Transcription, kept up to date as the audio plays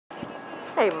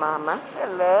Hey, Mama.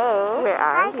 Hello. Where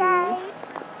are you?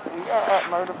 We are at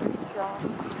Myrtle Beach, y'all.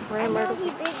 We're in Myrtle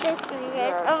Beach. He did this to me.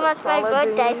 It's almost my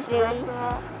birthday soon.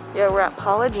 Yeah, we're at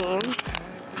Paula Deen's.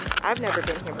 I've never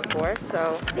been here before,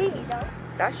 so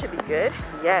that should be good.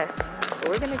 Yes. So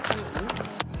we're gonna come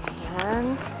eat,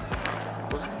 and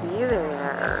we'll see you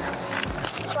there.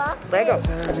 Lego.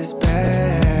 It's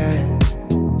bad,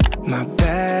 my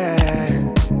bad.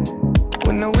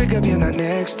 When I wake up, you're not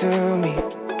next to me.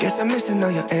 Guess I'm missing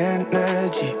all your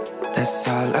energy. That's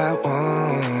all I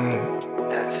want.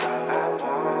 That's all I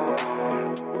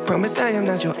want. Promise I am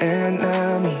not your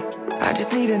enemy. I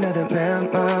just need another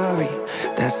memory.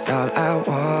 That's all I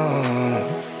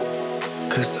want.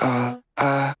 'Cause all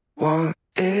I want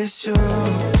is you.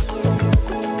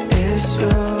 Is you.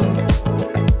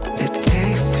 It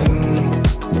takes two.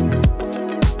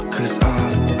 'Cause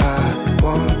all I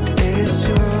want is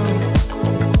you.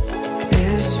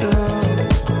 Is you.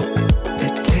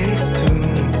 It takes two.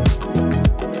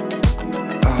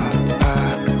 All I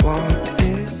want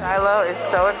is. Shiloh is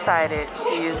so excited.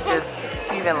 She's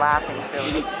even laughing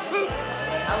silly.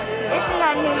 This is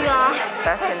my new laugh.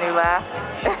 That's your new laugh?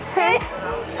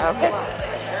 Okay.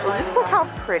 Well, just look how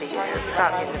pretty it is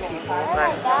without hitting the people.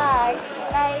 But Guys,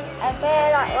 I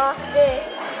better not laugh this.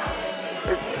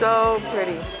 it's so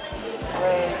pretty.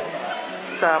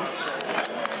 So,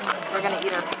 we're gonna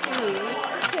eat our food.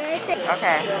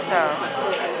 Okay, so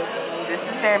this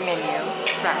is their menu.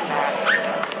 Not bad.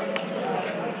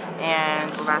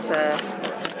 And we're about to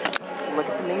look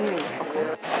at the menu. Okay.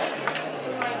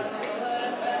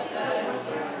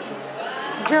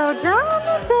 Joe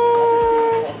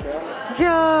Jonathan!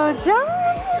 Joe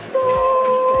Jonathan!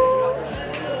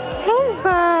 Hey,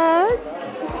 bud!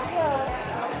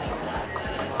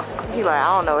 He like, I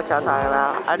don't know what y'all talking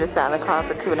about. I just sat in the car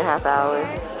for 2.5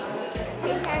 hours.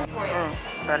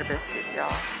 Butter biscuits,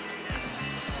 y'all.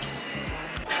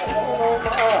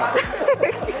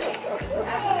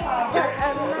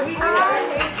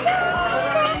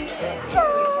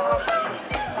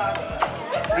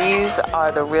 These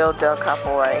are the real deal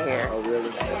couple right here. Oh,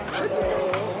 really? So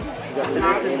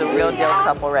this is the real deal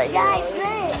couple right here.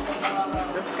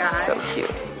 The sky. So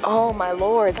cute. Oh my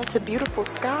lord, that's a beautiful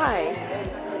sky.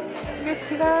 You guys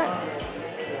see that?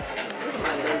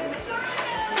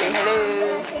 Say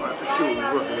hello.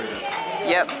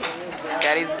 Yep.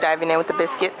 Daddy's diving in with the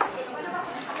biscuits.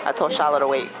 I told Shiloh to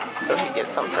wait until he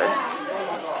gets some first.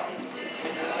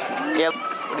 Yep.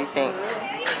 What do you think?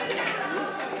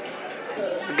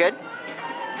 Is it good?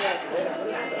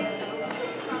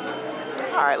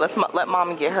 Alright, let's let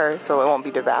Mommy get hers so it won't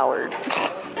be devoured.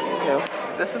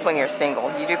 This is when you're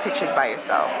single. You do pictures by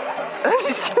yourself. I'm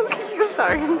just joking. I'm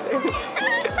sorry. I'm sorry.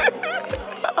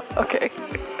 Okay.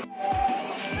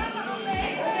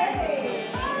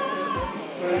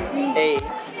 Hey,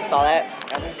 saw that?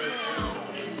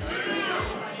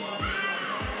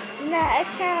 No, it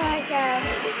sounds like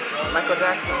Michael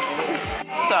Jackson.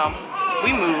 So,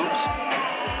 we moved.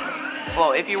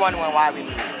 Well, if you're wondering why we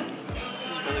moved, it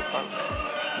was really close.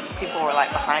 People were like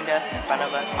behind us, in front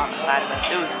of us, on the side of us.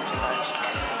 It was just too much.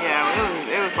 Yeah,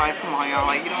 it was like, come on, y'all,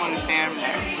 like, you don't understand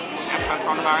that. That's how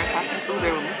coronavirus happened too.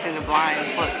 They were lifting the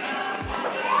blinds, look.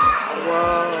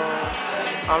 Whoa.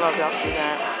 I don't know if y'all see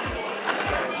that.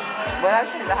 But I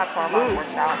think that how coronavirus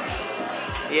worked out.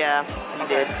 Yeah, you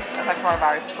did. That's like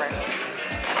coronavirus spread.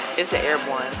 It's an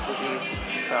airborne disease,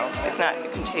 so it's not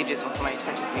contagious when somebody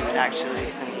touches you. It actually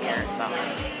is in the air, so.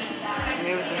 And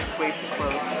it was just way too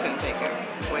close. I couldn't take it.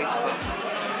 Way too close.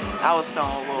 I was feeling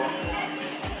a little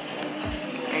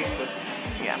Anxious.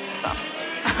 yeah, so.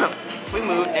 We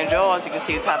moved, and Joel, as you can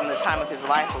see, is having the time of his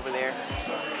life over there.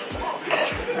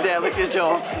 Yeah, look at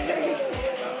Joel.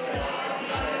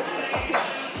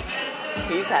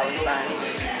 He's having fun.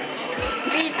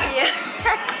 me too.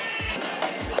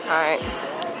 Alright,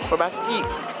 we're about to eat.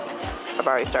 I've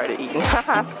already started eating.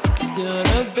 Still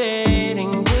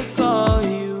debating to call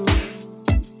you.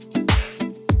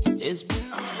 It's been.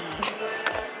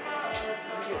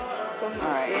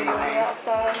 Alright, anyways.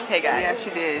 Hey guys. Yeah, she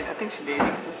did. I think she did.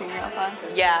 You some scenery outside?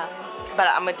 Yeah, but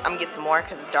I'm gonna get some more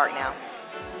because it's dark now.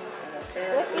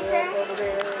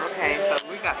 Okay, so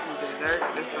we got some dessert.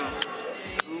 There's some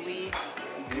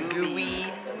Gooey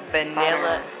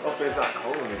vanilla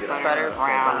butter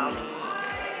brown.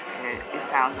 And it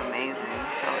sounds amazing.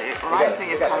 So it reminds me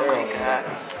of kind of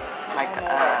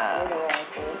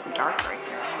it's dark right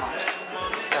here.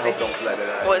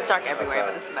 Well, it's dark everywhere,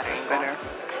 but this is better. It's better.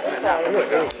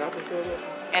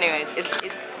 Anyways,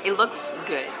 it looks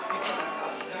good actually.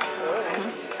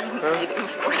 I haven't seen it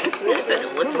before.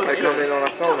 It looks I good. come in on our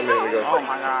phone a minute ago. Oh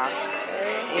my god.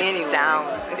 It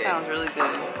sounds It good. sounds really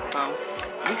good. So bro.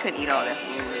 We couldn't eat all that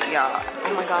food, y'all.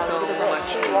 Oh my god, so look at the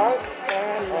much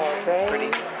food.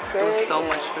 Pretty. There was so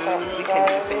much food, we couldn't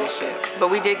even finish it. But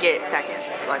we did get seconds,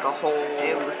 like a whole.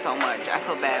 It was so much. I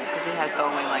feel bad because we had to throw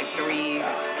in like 3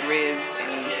 ribs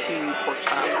and 2 pork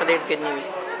chops. But there's good news.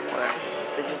 What?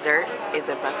 The dessert is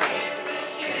a buffet.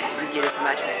 You get as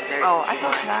much as dessert. Oh, I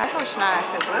told Shania, I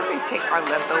said, why don't we take our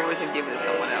leftovers and give it to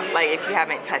someone else? Like if you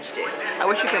haven't touched it. I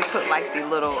wish you can put like the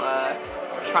little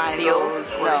triangles.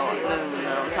 Seals? No.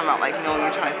 I'm talking about like, you know, when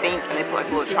you're trying to think and they put like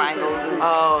little triangles and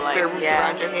square roots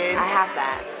around your head. I have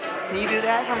that. Can you do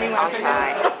that for me? I'll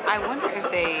try. I wonder if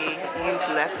they use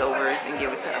leftovers and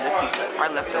give it to other people. Our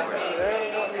leftovers.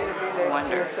 I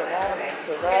wonder. What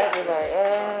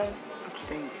you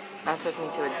think? That took me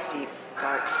to a deep,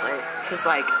 dark place. Cause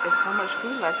like there's so much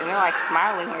food left, and they're like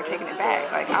smiling when you're taking it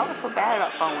back. Like I would feel bad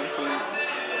about throwing food.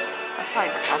 That's like,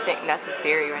 I think that's a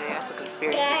theory right there. That's a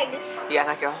conspiracy. Guys. You act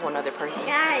like you're a whole nother person.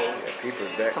 Guys.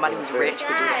 Somebody who's rich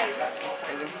could do that. That's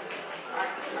crazy.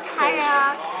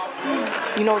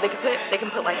 Hi, You know what they can put? They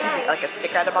can put like something, like a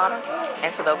sticker at the bottom,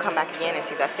 and so they'll come back again and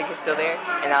see if that sticker's still there,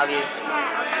 and that'll be.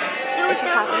 Do it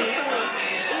down for me.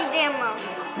 Demo.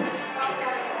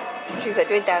 She said,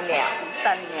 "Do it down now."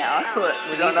 done now. Look,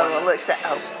 we don't know what looks that.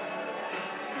 Oh,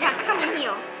 Yeah, come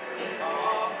here.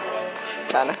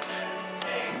 China.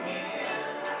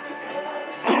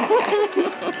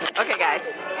 Okay, guys.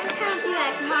 It's gonna be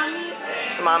like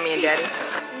mommy. And daddy.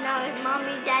 No, it's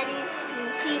mommy, daddy, and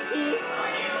TT.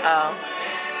 Oh.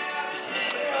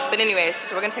 But anyways,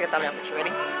 so we're gonna take a thumbnail picture.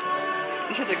 Ready?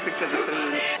 you should take a picture of the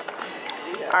food.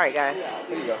 All right, guys.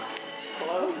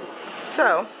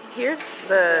 So here's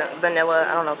the vanilla.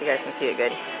 I don't know if you guys can see it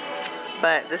good,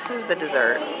 but this is the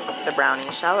dessert, the brownie.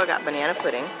 Shallow got banana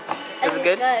pudding. Is it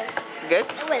good? Good.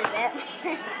 What is it?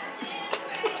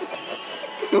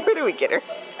 Where do we get her?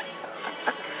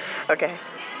 Okay.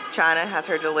 China has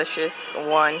her delicious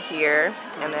one here,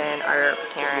 and then our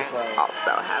parents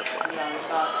also has one.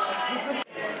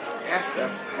 That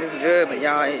stuff is good, but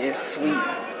y'all, it is sweet.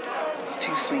 It's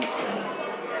too sweet.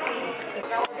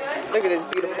 Look at this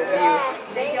beautiful view.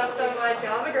 Thank y'all so much.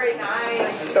 Y'all have a great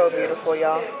night. So beautiful,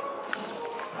 y'all.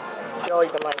 Y'all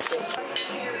even like this.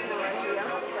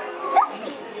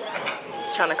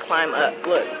 Trying to climb up.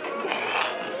 Look.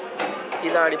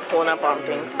 He's already pulling up on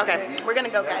things. Okay, we're gonna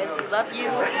go, guys. We love you.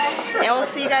 And we'll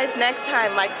see you guys next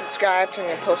time. Like, subscribe, turn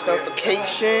your post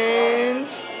notifications.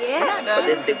 Yeah. For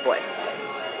this big boy.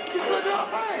 He's still doing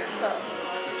outside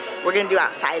stuff. We're gonna do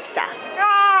outside stuff.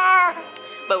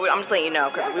 But I'm just letting you know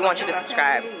because we want you to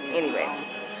subscribe anyways.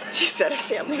 She said a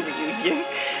family reunion.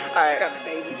 Alright.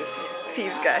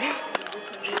 Peace, guys.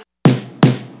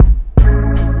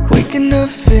 Waking up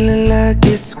feeling like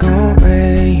it's gonna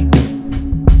rain.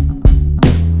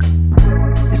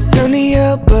 It's sunny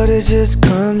out, but it just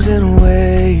comes in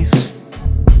waves.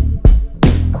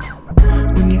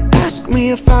 When you ask me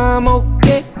if I'm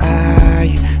okay,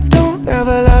 I don't have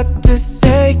a lot to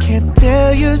say. Can't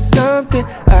tell you something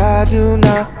I do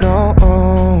not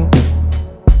know.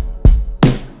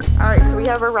 Alright, so we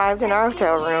have arrived in our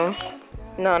hotel room.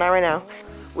 No, not right now.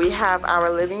 We have our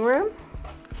living room,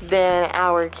 then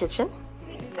our kitchen.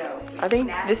 I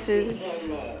think this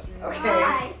is...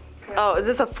 Okay. Oh, is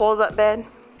this a fold-up bed?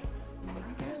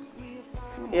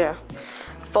 Yeah.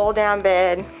 Fold-down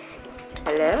bed.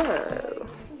 Hello.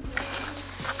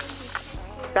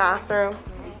 Bathroom.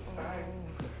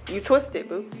 You twisted,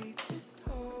 boo.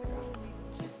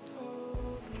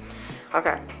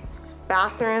 Okay.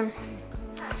 Bathroom.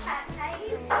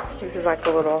 This is like a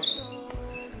little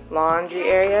laundry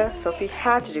area. So if you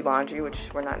had to do laundry, which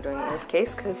we're not doing in this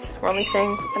case because we're only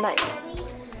staying a night.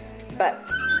 But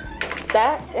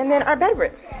that's, and then our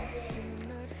bedroom.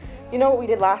 You know what we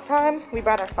did last time? We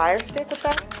brought our Fire Stick with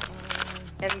us,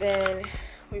 and then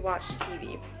we watched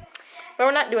TV. But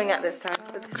we're not doing that this time.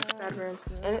 But this is the bedroom,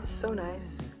 and it's so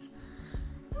nice.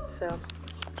 So,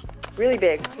 really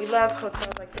big. We love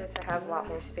hotels like this. It has a lot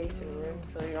more space and room,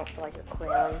 so you don't feel like you're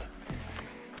crammed.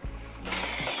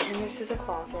 And this is a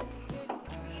closet.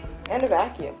 And a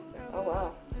vacuum. Oh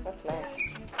wow, that's nice.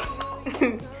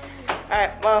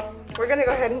 Alright, well, we're gonna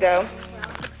go ahead and go.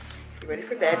 You ready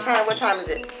for bed? China, what time is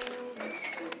it?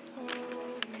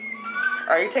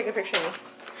 Are you taking a picture of me?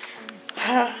 I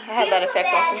have that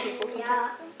effect on some people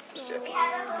sometimes. Just joking.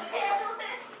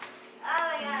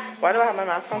 Why do I have my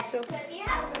mask on still? Did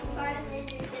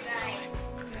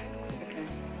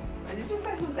you just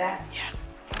say who's that? Yeah.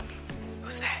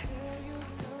 Who's that?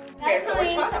 Okay, so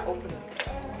we're trying to open this.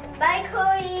 Bye,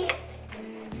 Chloe.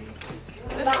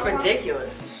 This is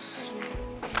ridiculous.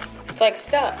 It's like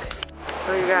stuck.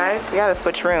 So you guys, we had to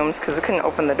switch rooms because we couldn't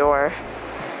open the door.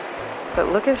 But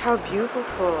look at how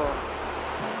beautiful.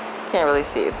 Can't really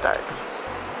see, it's dark.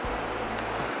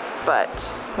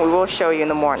 But we will show you in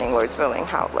the morning, Lord's willing,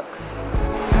 how it looks.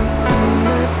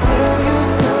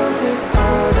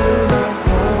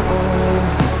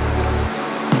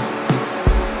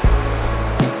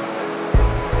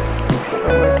 So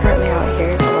we're currently out here,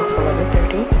 it's almost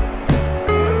 11:30.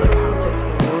 But look how this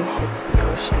moon hits the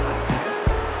ocean like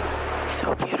that. It's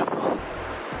so beautiful.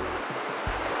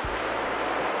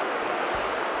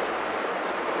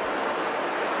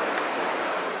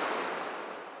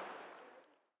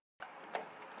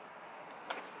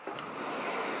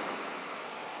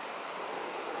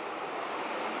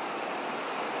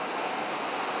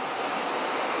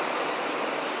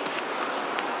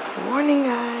 Good morning,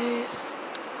 guys.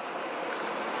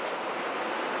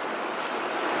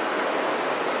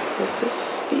 This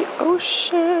is the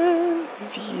ocean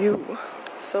view.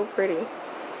 So pretty.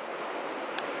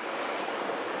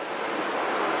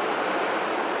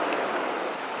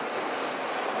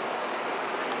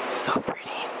 So pretty.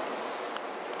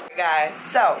 Hey guys,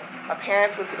 so my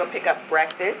parents went to go pick up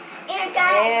breakfast.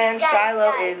 And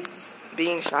Shiloh is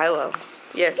being Shiloh.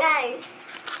 Yes. Guys,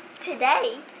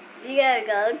 today we gotta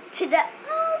go to the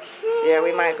ocean. Yeah,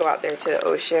 we might go out there to the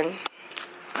ocean.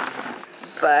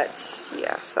 But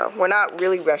yeah, so we're not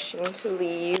really rushing to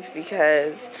leave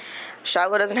because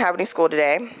Shiloh doesn't have any school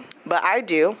today. But I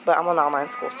do, but I'm an online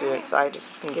school student, so I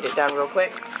just can get it done real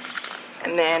quick.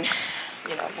 And then,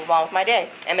 you know, move on with my day.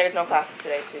 And there's no classes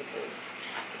today too because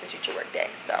it's a teacher work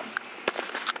day, so.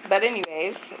 But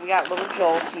anyways, we got little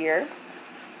Joel here.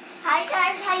 Hi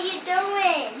guys, how you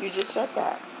doing? You just said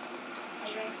that. I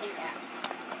didn't say that.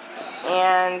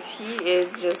 And he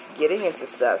is just getting into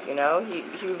stuff, you know.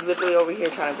 He was literally over here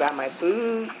trying to grab my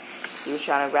boot. He was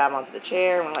trying to grab onto the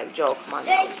chair. And I'm like, Joel, come on,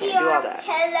 you can't do all that.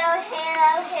 Hello.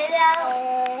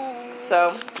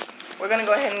 So we're gonna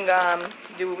go ahead and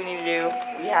do what we need to do.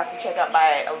 We have to check out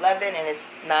by 11, and it's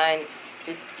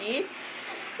 9:50.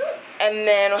 And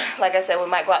then, like I said, we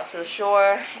might go out to the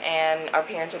shore, and our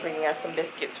parents are bringing us some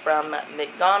biscuits from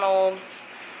McDonald's.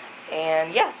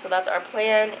 And yeah, so that's our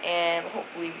plan, and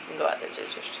hopefully we can go out there to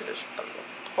the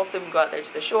hopefully we can go out there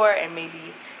to the shore and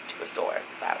maybe to a store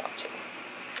because I want to.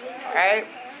 All right,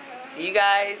 see you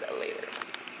guys later.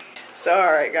 So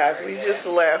all right, guys, we just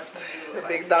left the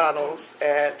McDonald's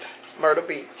at Myrtle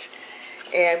Beach,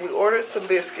 and we ordered some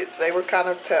biscuits. They were kind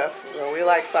of tough. You know, we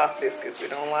like soft biscuits. We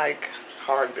don't like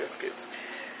hard biscuits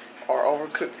or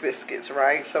overcooked biscuits,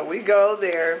 right? So we go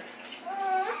there.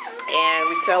 And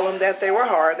we tell them that they were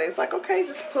hard. They're like, okay,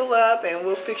 just pull up and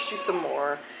we'll fix you some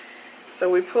more. So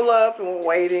we pull up and we're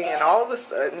waiting, and all of a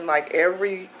sudden, like,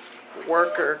 every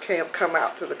worker can't come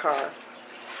out to the car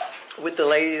with the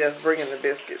lady that's bringing the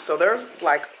biscuits. So there's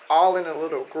like all in a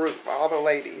little group, all the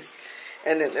ladies.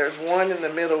 And then there's one in the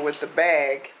middle with the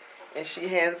bag, and she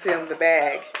hands him the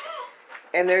bag.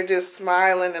 And they're just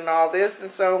smiling and all this.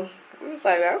 And so we was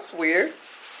like, that's weird.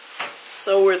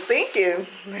 So we're thinking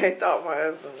they thought my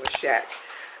husband was Shaq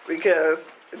because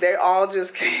they all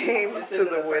just came to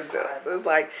the window. It's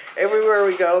like everywhere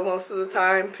we go, most of the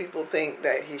time, people think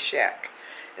that he's Shaq.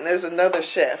 And there's another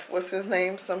chef. What's his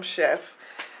name? Some chef.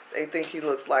 They think he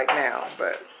looks like now,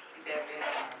 but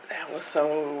that was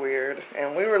so weird.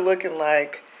 And we were looking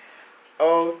like,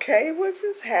 okay, what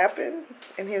just happened?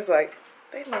 And he was like,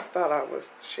 they must thought I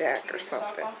was Shaq or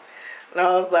something. And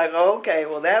I was like, okay,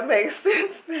 well that makes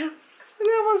sense now.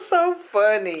 That was so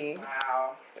funny.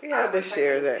 Wow. We had to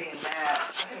share that. I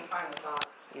couldn't find the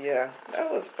socks. Yeah, that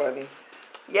was funny.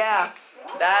 Yeah,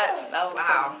 that was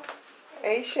Wow.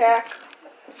 funny. Hey, Shaq.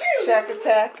 Shaq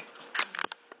attack.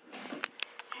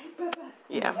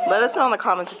 Yeah, let us know in the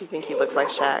comments if you think he looks like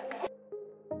Shaq.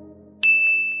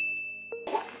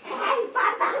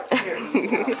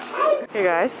 Hey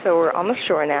guys, so we're on the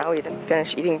shore now. We didn't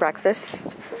finish eating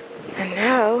breakfast. And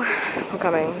now, we're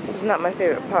coming. This is not my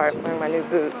favorite part, wearing my new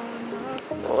boots.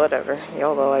 Well, whatever,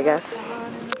 YOLO, I guess.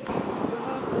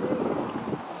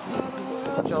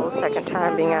 Joel's second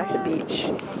time being at the beach.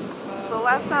 So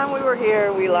last time we were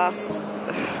here, we lost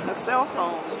a cell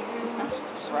phone,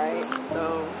 right?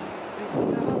 So,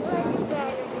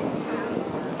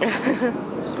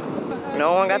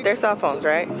 no one got their cell phones,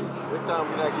 right? This time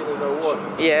we're not getting no water.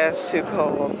 Yeah, it's too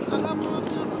cold.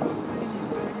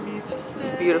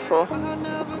 It's beautiful.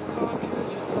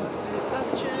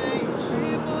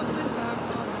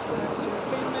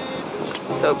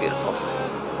 So beautiful.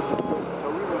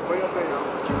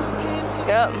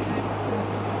 Yep.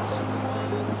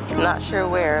 Not sure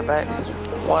where, but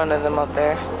one of them up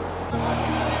there.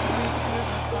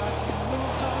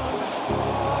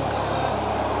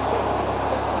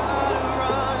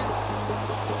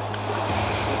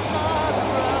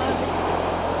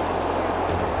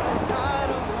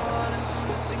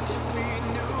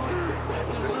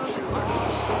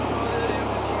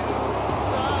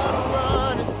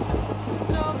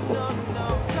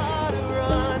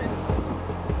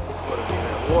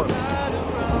 water.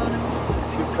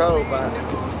 Too cold, but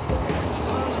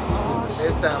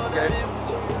next time, okay?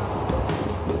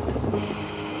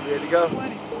 You ready to go?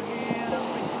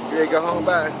 You ready to go home?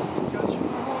 Bye.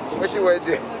 What you want to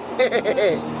do?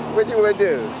 What you want to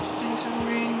do?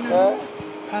 Huh?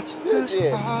 Yeah.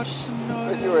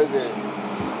 What you want to do?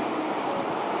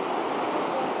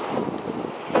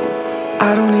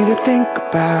 I don't need to think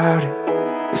about it.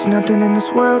 There's nothing in this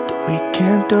world that we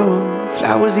can't do.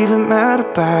 Flowers even mad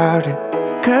about it,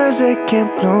 'cause they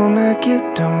can't bloom like you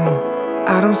don't.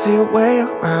 I don't see a way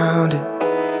around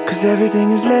it, 'cause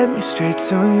everything has led me straight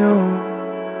to you.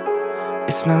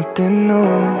 It's nothing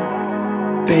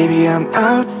new. Baby, I'm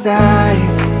outside.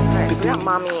 Alright, so we got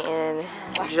Mommy and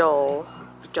Joel.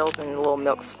 Joel's in a little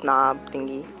milk snob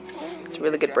thingy. It's a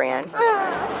really good brand.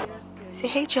 Say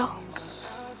hey, Joel.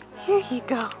 Here you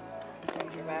go.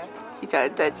 You try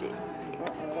to touch it.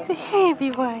 Say hey,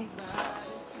 everyone.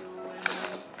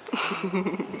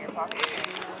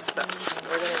 So,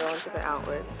 we're gonna go into the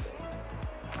outlets.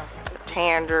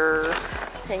 Tanger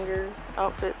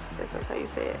outfits. I guess that's how you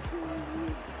say it.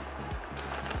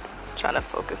 Trying to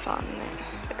focus on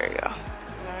it. There you go.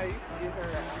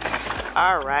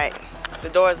 All right. The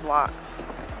door is locked,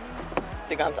 so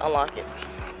you're gonna have to unlock it.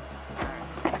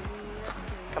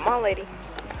 Come on, lady.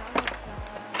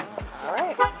 All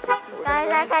right.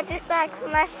 Guys, I got this bag for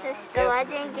my sister. I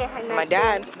didn't get her nothing. My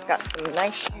dad got some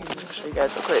nice shoes. I'll show you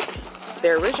guys real quick.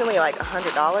 They're originally like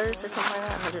 $100 or something like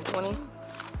that, 120.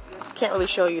 Can't really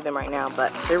show you them right now,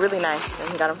 but they're really nice, and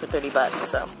he got them for 30 bucks.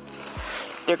 So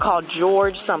they're called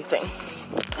George something.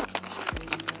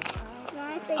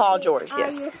 Paul George,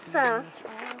 yes. All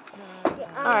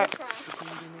right.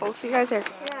 We'll see you guys there.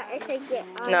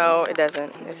 No, it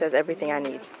doesn't. It says everything I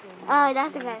need. Oh,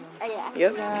 that's good. Oh, yeah.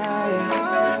 Yep.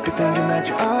 Been thinking about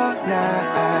you all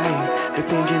night. Been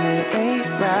thinking it ain't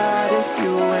right if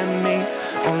you and me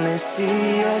only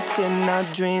see us in our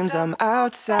dreams. I'm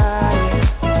outside.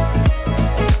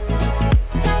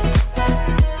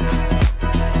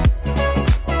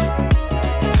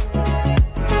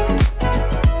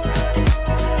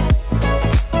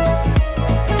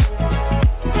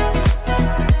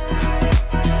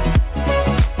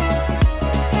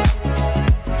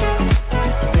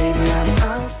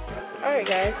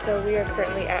 So we are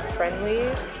currently at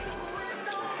Friendly's.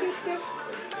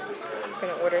 We're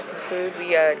gonna order some food.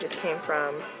 We just came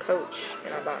from Coach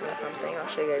and I bought me something. I'll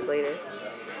show you guys later.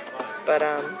 But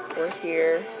we're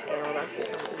here and we're about to get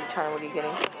some food. China, what are you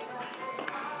getting?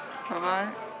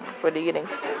 What are you getting?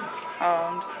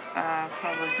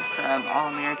 Probably just an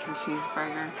all-American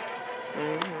cheeseburger.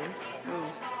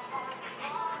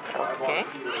 Okay.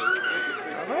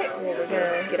 Alright, well we're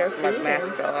gonna get our food. My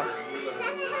mask fell off.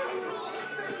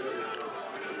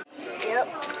 Yep.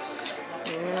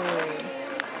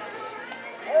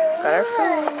 Got our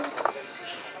food.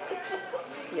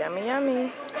 Yummy, yummy.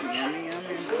 Yummy,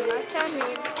 yummy.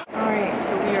 Alright,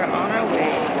 so we are on our way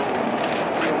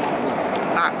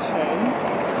back home.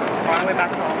 We're on our way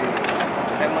back home.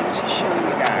 I wanted to show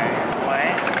you guys what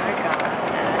I got.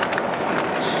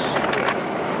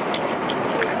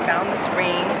 I found this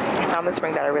ring. I found this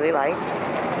ring that I really liked.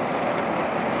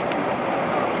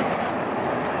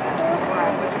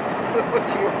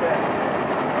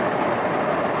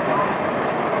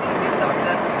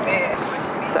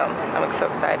 So I'm so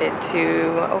excited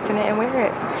to open it and wear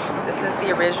it. This is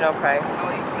the original price,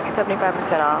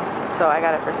 75% off. So I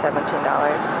got it for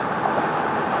 $17.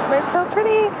 But it's so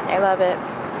pretty. I love it.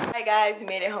 Hi guys, we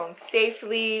made it home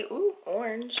safely. Ooh,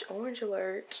 orange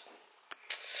alert.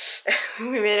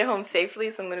 We made it home safely,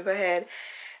 so I'm gonna go ahead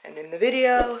and end the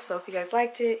video. So if you guys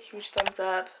liked it, huge thumbs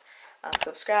up.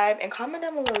 Subscribe and comment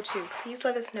down below too. Please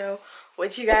let us know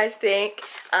what you guys think.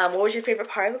 What was your favorite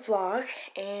part of the vlog?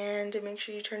 And make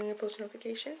sure you turn on your post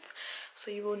notifications so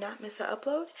you will not miss an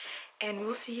upload. And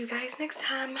we'll see you guys next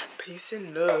time. Peace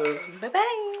and love. Bye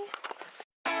bye.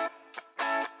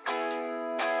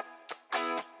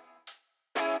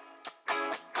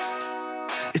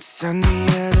 It's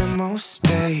sunnier than most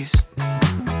days.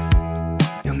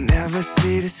 You'll never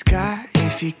see the sky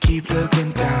if you keep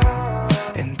looking down.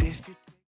 And